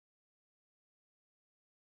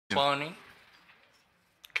Barney?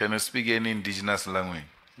 Can you speak any indigenous language?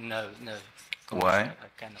 No, no. Why? I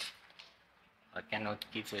cannot. I cannot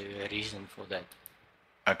give a reason for that.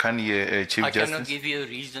 I can't hear Chief I cannot Justice. give you a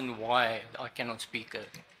reason why I cannot speak it.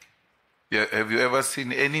 Yeah, have you ever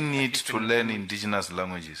seen any need to learn indigenous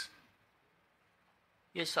languages?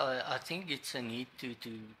 Yes, I think it's a need to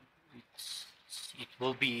it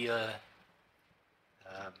will be a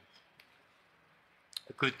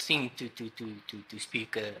good thing to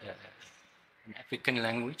speak an African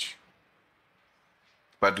language.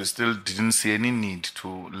 But you still didn't see any need to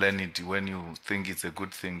learn it when you think it's a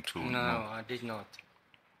good thing to No, know? I did not.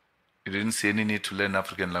 You didn't see any need to learn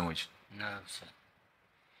African language? No, sir.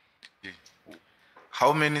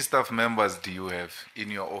 How many staff members do you have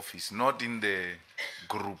in your office? Not in the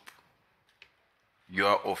group,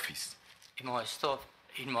 your office. In my staff,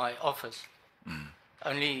 in my office,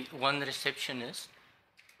 only one receptionist,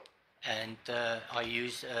 and I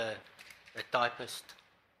use a typist.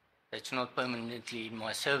 That's not permanently in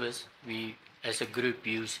my service. We, as a group,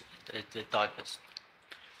 use the typist.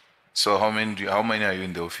 So how many are you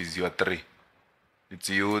in the office? You are three. It's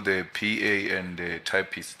you, the PA, and the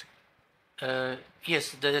typist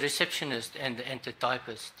Yes, the receptionist and the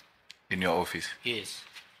typist. in your office. Yes.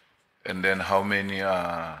 And then how many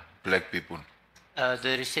are black people?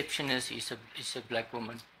 The receptionist is a black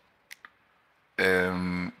woman.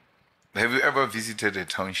 Have you ever visited a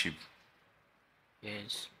township?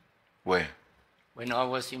 Yes. Where? When I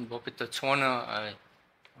was in Bophuthatswana,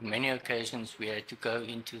 on many occasions we had to go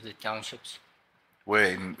into the townships.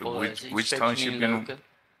 Where? In for which township?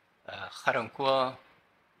 Garankuwa,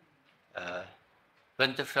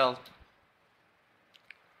 Winterveld.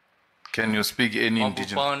 Can you speak any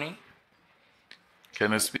indigenous? Mabopane.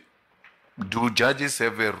 Can you speak? Do judges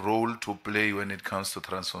have a role to play when it comes to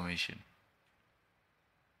transformation?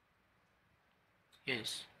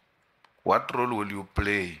 Yes. What role will you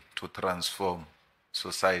play to transform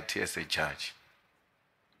society as a judge?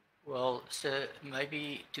 Well, so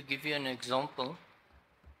maybe to give you an example,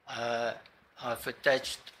 I've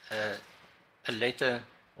attached a letter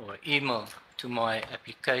or email to my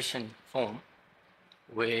application form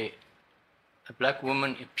where a black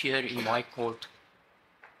woman appeared in my court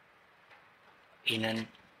in an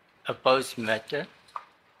opposed matter,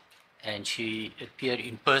 and she appeared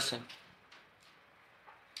in person.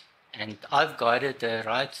 And I've guided her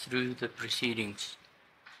right through the proceedings.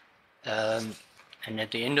 And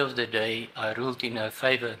at the end of the day, I ruled in her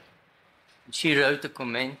favor. She wrote a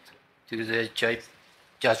comment to the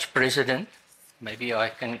judge president. Maybe I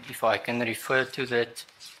can, if I can refer to that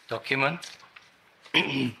document.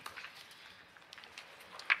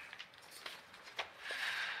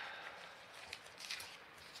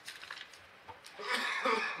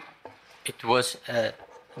 It was,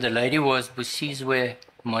 the lady was Busizwe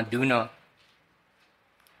Maduna.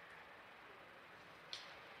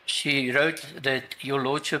 She wrote that, "Your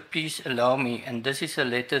Lordship, please allow me," and this is a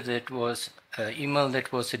letter that was, email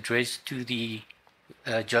that was addressed to the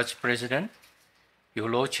Judge President. "Your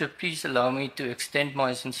Lordship, please allow me to extend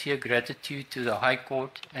my sincere gratitude to the High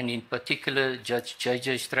Court, and in particular Judge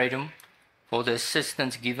J.J. Strydom, for the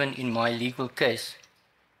assistance given in my legal case."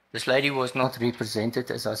 This lady was not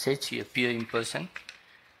represented, as I said, she appeared in person.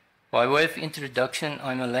 "By way of introduction,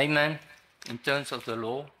 I'm a layman in terms of the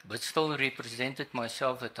law, but still represented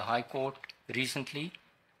myself at the High Court recently.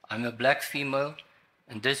 I'm a black female,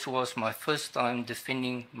 and this was my first time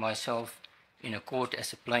defending myself in a court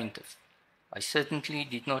as a plaintiff. I certainly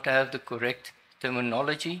did not have the correct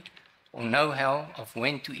terminology or know-how of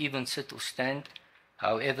when to even sit or stand.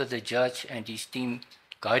 However, the judge and his team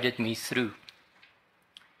guided me through.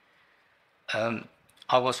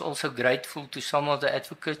 I was also grateful to some of the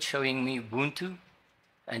advocates showing me Ubuntu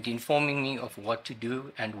and informing me of what to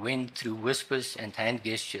do and when through whispers and hand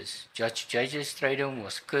gestures. Judge J.J. Strydom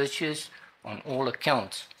was courteous on all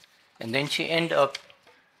accounts." And then she ended up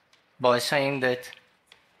by saying that,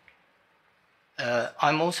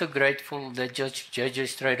 "I'm also grateful that Judge J.J.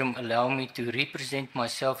 Strydom allowed me to represent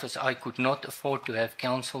myself as I could not afford to have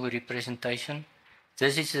counsel representation.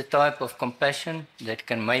 This is the type of compassion that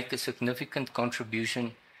can make a significant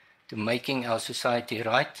contribution to making our society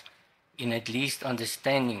right, in at least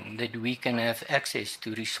understanding that we can have access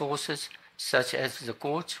to resources such as the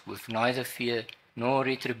courts with neither fear nor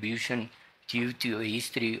retribution due to a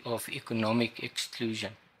history of economic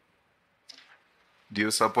exclusion." Do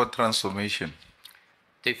you support transformation?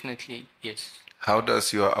 Definitely, yes. How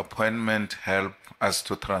does your appointment help us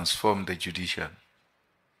to transform the judiciary?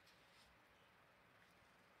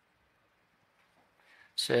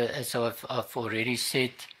 So, as I've already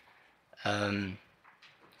said,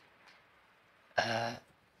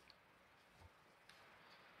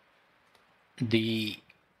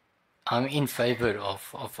 I'm in favor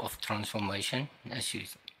of transformation, as you,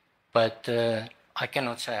 but I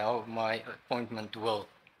cannot say how my appointment will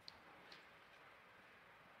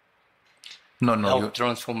No, no, help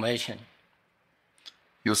transformation.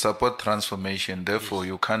 you support transformation, therefore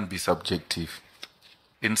you can't be subjective.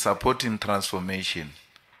 In supporting transformation,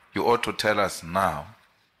 you ought to tell us now,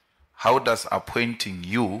 how does appointing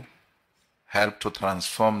you help to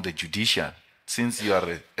transform the judiciary, since you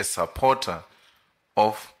are a supporter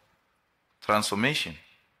of transformation?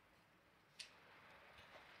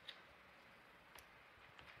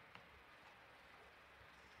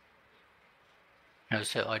 No,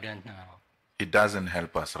 sir, I don't know. It doesn't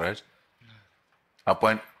help us, right?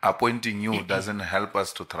 Appointing you doesn't help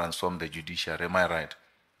us to transform the judiciary, am I right?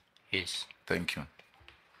 Yes. Thank you.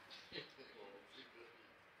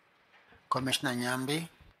 Commissioner Nyambi.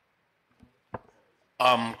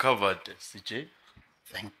 I'm covered, CJ.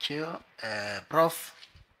 Thank you. Prof.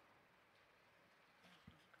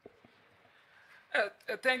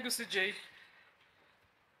 Thank you, CJ.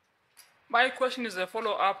 My question is a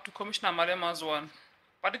follow-up to Commissioner Malema's one,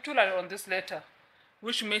 particularly on this letter,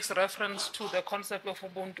 which makes reference to the concept of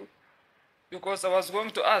Ubuntu. Because I was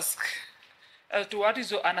going to ask as to what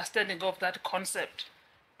is your understanding of that concept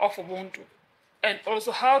of Ubuntu? And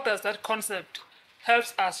also, how does that concept help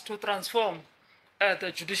us to transform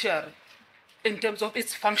the judiciary in terms of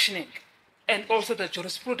its functioning and also the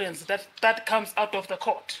jurisprudence that comes out of the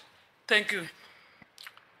court? Thank you.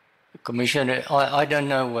 Commissioner, I don't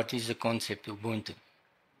know what is the concept of Ubuntu.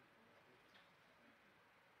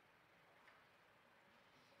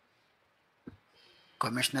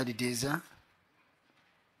 Commissioner Didiza.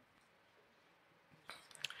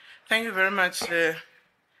 Thank you very much,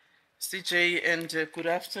 CJ, and good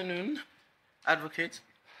afternoon, Advocate.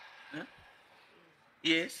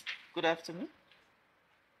 Yes, good afternoon.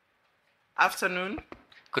 Afternoon.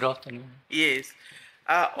 Good afternoon. Yes.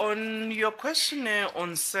 On your questionnaire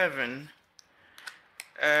on 7,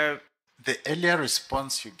 the earlier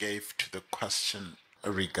response you gave to the question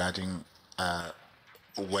regarding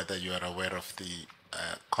whether you are aware of the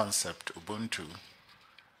concept Ubuntu,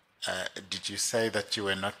 did you say that you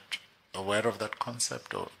were not aware of that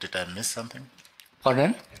concept, or did I miss something?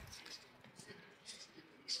 Pardon?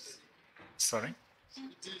 Sorry?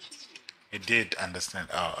 He did understand.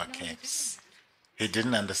 Oh, okay. He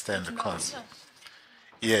didn't understand the concept.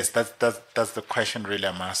 Yes, that's the question really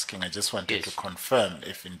I'm asking. I just wanted to confirm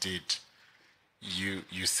if indeed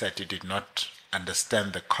you said you did not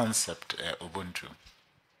understand the concept Ubuntu.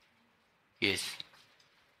 Yes.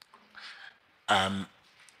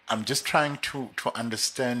 I'm just trying to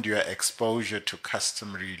understand your exposure to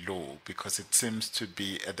customary law, because it seems to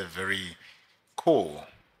be at the very core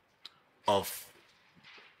of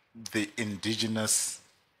the indigenous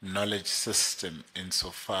knowledge system,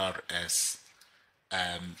 insofar as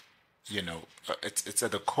it's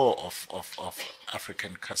at the core of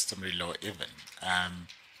African customary law even.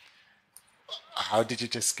 How did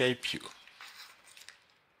it escape you?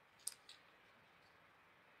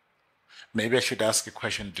 Maybe I should ask a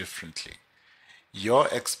question differently. Your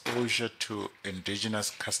exposure to indigenous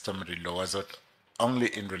customary law, was it only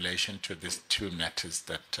in relation to these two matters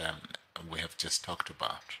that we have just talked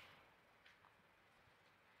about?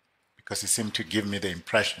 Because you seem to give me the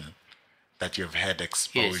impression that you've had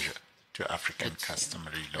exposure to African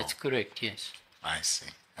customary law. That's correct, yes. I see.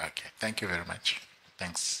 Okay. Thank you very much.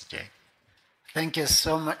 Thanks, Jay. Thank you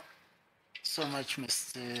so much,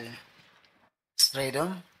 Mr.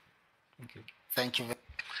 Stradom. Thank you. Thank you.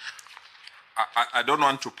 I don't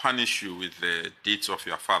want to punish you with the deeds of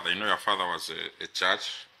your father. You know, your father was a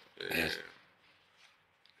judge,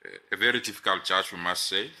 a very difficult judge, we must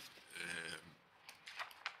say.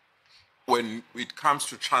 When it comes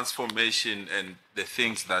to transformation and the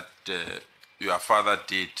things that your father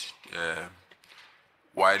did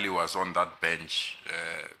while he was on that bench,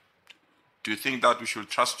 do you think that we should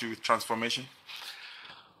trust you with transformation?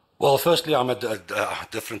 Well, firstly, I'm a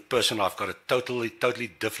different person. I've got a totally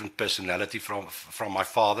different personality from my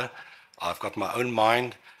father. I've got my own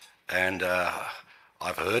mind, and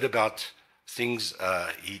I've heard about things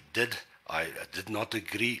he did. I did not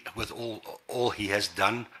agree with all he has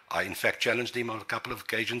done. I, in fact, challenged him on a couple of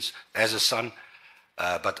occasions as a son.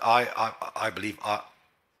 But I believe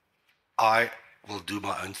I will do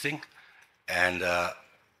my own thing, and I've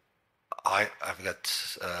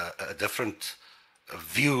got a different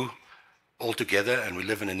view altogether, and we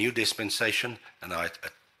live in a new dispensation, and I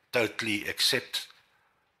totally accept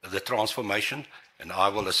the transformation, and I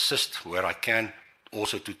will assist where I can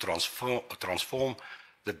also to transform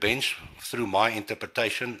the bench through my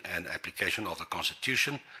interpretation and application of the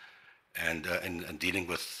Constitution, and dealing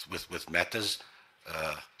with matters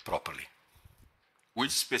properly.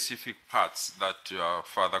 Which specific parts that your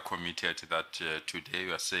father committed that today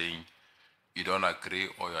you are saying you don't agree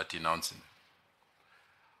or you are denouncing?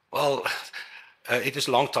 Well, it is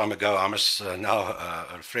a long time ago. I must now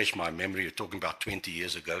refresh my memory. You're talking about 20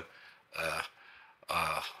 years ago.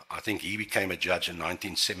 I think he became a judge in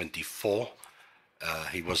 1974.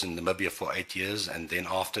 He was in Namibia for 8 years, and then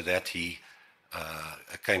after that he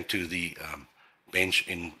came to the bench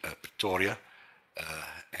in Pretoria,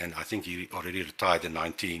 and I think he already retired in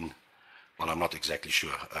well, I'm not exactly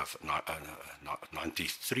sure,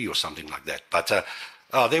 93 or something like that. But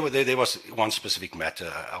there was one specific matter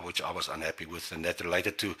which I was unhappy with, and that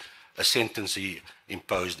related to a sentence he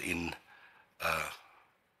imposed in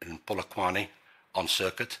Polokwane on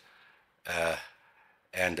circuit.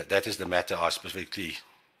 And that is the matter I specifically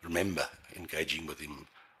remember engaging with him,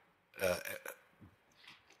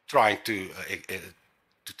 trying to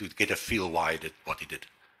get a feel why he did what he did.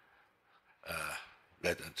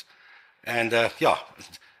 Yeah,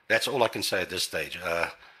 that's all I can say at this stage.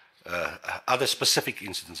 Other specific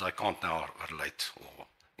incidents I can't now relate or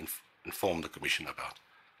inform the Commission about.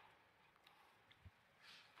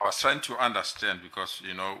 I was trying to understand because,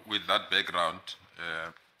 with that background,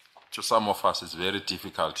 to some of us it's very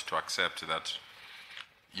difficult to accept that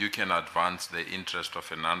you can advance the interest of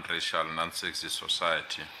a non-racial, non-sexist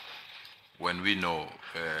society when we know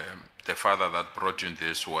the father that brought you in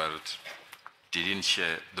this world didn't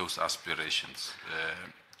share those aspirations.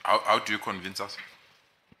 How do you convince us?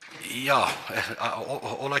 Yeah,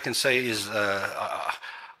 all I can say is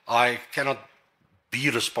I cannot be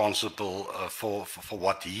responsible for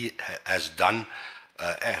what he has done.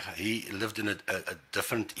 He lived in a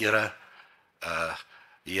different era.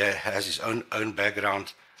 He has his own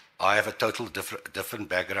background. I have a total different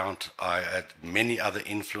background. I had many other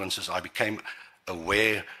influences. I became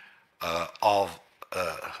aware of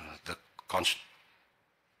the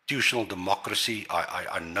constitutional democracy.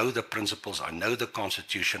 I know the principles. I know the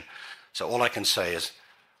Constitution. So all I can say is,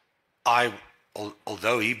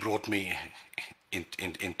 although he brought me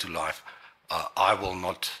into life, I will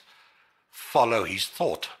not follow his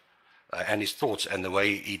thought and his thoughts and the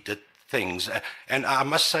way he did things. And I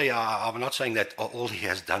must say, I'm not saying that all he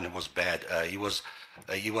has done was bad. He was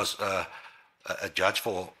a judge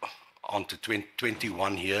for on to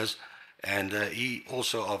 21 years, and he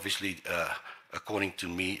also obviously, according to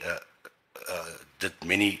me, did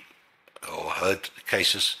many or heard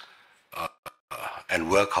cases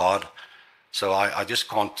and work hard. So I just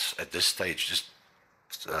can't at this stage just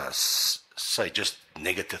say just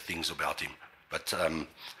negative things about him. But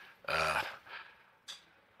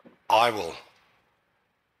I will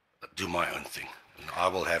do my own thing. And I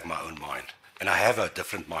will have my own mind. And I have a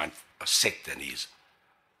different mind set than his.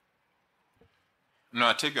 No,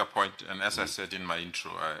 I take your point. And as I said in my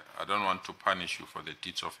intro, I don't want to punish you for the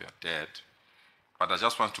deeds of your dad. But I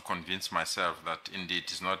just want to convince myself that indeed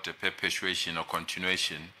it's not a perpetuation or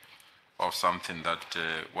continuation of something that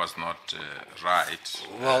was not right.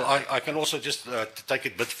 Well, I can also just take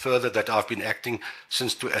it a bit further that I've been acting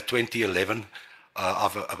since 2011.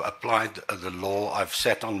 I've applied the law. I've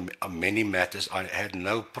sat on many matters. I had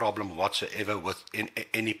no problem whatsoever with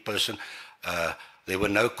any person. There were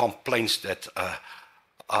no complaints that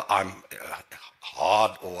I'm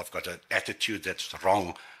hard or I've got an attitude that's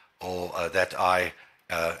wrong or that I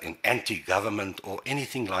am anti-government or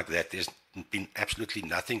anything like that. There's been absolutely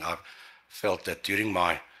nothing. I've felt that during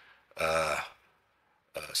my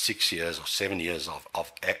 6 years or 7 years of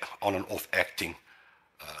on and off acting,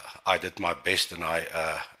 I did my best, and I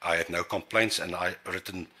had no complaints, and I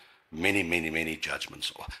written many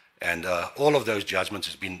judgments, and all of those judgments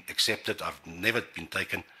has been accepted. I've never been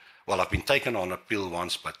taken. Well, I've been taken on appeal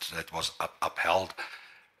once, but that was upheld,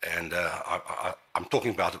 and I'm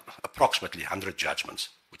talking about approximately 100 judgments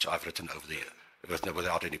which I've written over the year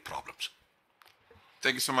without any problems.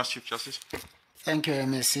 Thank you so much, Chief Justice. Thank you,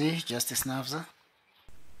 MSc, Justice Navza.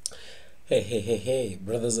 Hey,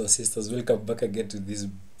 brothers and sisters, welcome back again to this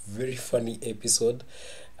very funny episode.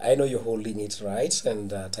 I know you're holding it right and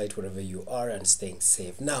tight wherever you are and staying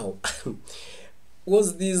safe. Now,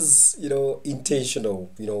 was this, intentional,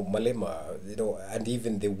 Malema, and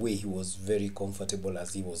even the way he was very comfortable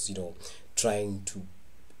as he was, trying to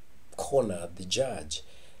corner the judge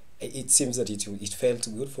it seems that it felt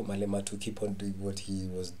good for Malema to keep on doing what he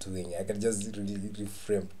was doing. I can just really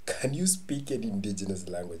reframe. Can you speak an indigenous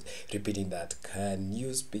language? Repeating that. Can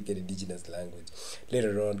you speak an indigenous language?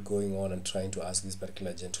 Later on, going on and trying to ask this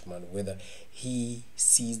particular gentleman whether he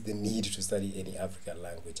sees the need to study any African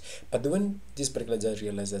language. But when this particular judge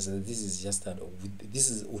realizes that this is just this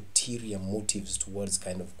is ulterior motives towards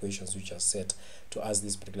kind of questions which are set to ask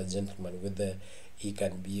this particular gentleman whether he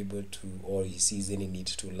can be able to, or he sees any need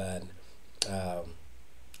to learn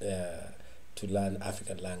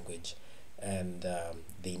African language and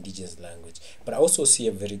the indigenous language. But I also see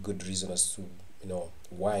a very good reason as to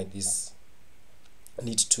why this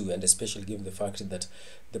need to, and especially given the fact that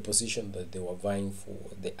the position that they were vying for,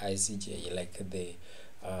 the ICJ, like the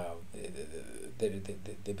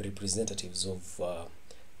representatives of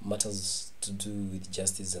matters to do with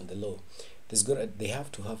justice and the law, they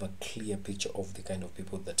have to have a clear picture of the kind of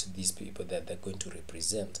people that these people that they're going to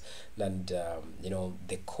represent, and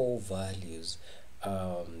the core values.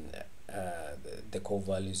 The core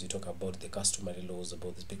values, you talk about the customary laws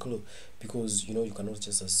about this, because you cannot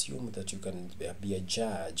just assume that you can be a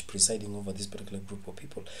judge presiding over this particular group of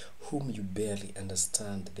people whom you barely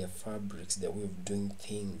understand their fabrics, their way of doing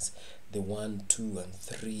things, the 1, 2, and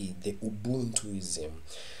 3, the Ubuntuism.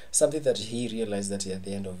 Something that he realized that at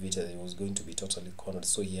the end of it, it was going to be totally cornered,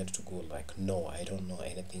 so he had to go like, no, I don't know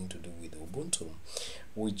anything to do with Ubuntu,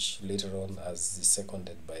 which later on, as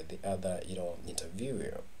seconded by the other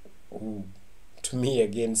interviewer, who to me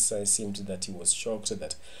again seemed that he was shocked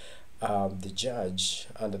that the judge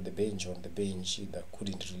on the bench that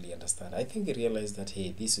couldn't really understand. I think he realized that,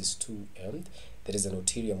 hey, this is too there is an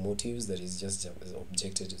ulterior motives that is just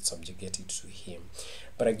subjugated to him.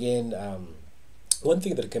 But again, one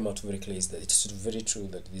thing that came out very clear is that it's very true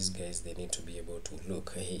that these guys, they need to be able to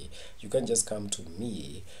look, hey, you can't just come to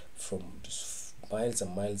me from miles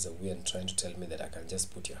and miles away and trying to tell me that I can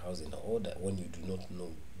just put your house in order when you do not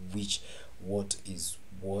know what is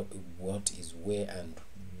where and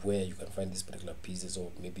where you can find these particular pieces,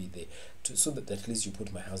 or maybe so that at least you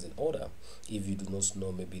put my house in order if you do not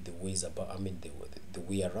know maybe the ways about, the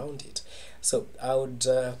way around it. So I would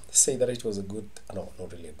say that it was a good, no,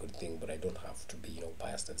 not really a good thing, but I don't have to be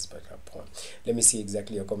biased at this particular point. Let me see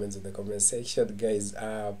exactly your comments in the comment section, guys.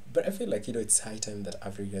 But I feel like it's high time that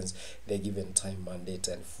Africans, they're given time, mandate,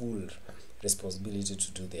 and full responsibility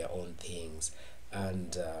to do their own things.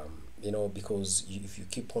 And because if you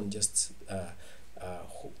keep on just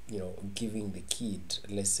giving the kid,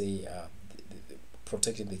 let's say,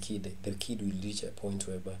 protecting the kid will reach a point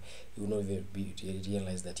whereby he will not even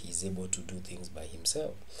realize that he's able to do things by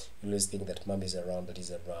himself. You always think that mom is around, that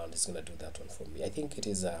is around, it's going to do that one for me. I think it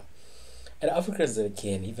is and Africans,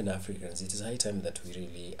 again, even Africans, it is high time that we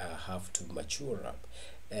really have to mature up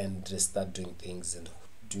and start doing things and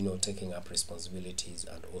taking up responsibilities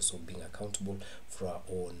and also being accountable for our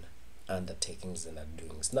own undertakings and our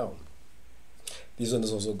doings. Now, this one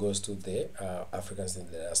also goes to the Africans in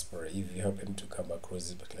the diaspora. If you happen to come across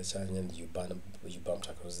this particular channel and you bumped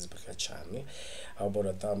across this particular channel, how about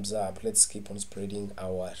a thumbs up? Let's keep on spreading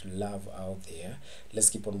our love out there. Let's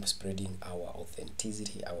keep on spreading our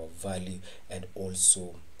authenticity, our value, and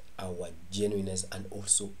also our genuineness, and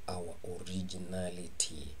also our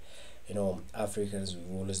originality. Africans,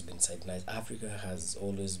 we've always been sidelined. Africa has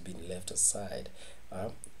always been left aside.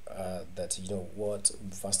 That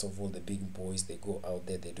first of all, the big boys, they go out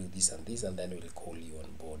there, they do this and this, and then we'll call you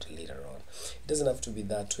on board later on. It doesn't have to be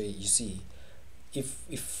that way. You see, if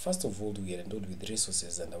first of all we are endowed with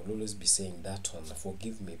resources, and I will always be saying that one,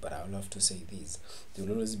 forgive me, but I will have to say this, they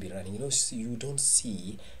will always be running. You don't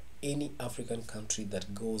see any African country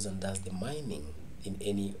that goes and does the mining in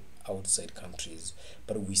any outside countries,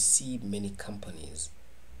 but we see many companies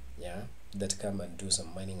that come and do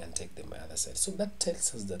some mining and take them other side. So that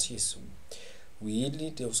tells us that yes, we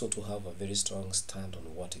need also to have a very strong stand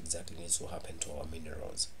on what exactly needs to happen to our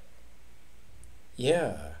minerals.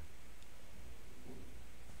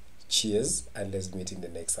 Cheers, and let's meet in the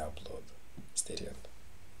next upload. Stay tuned.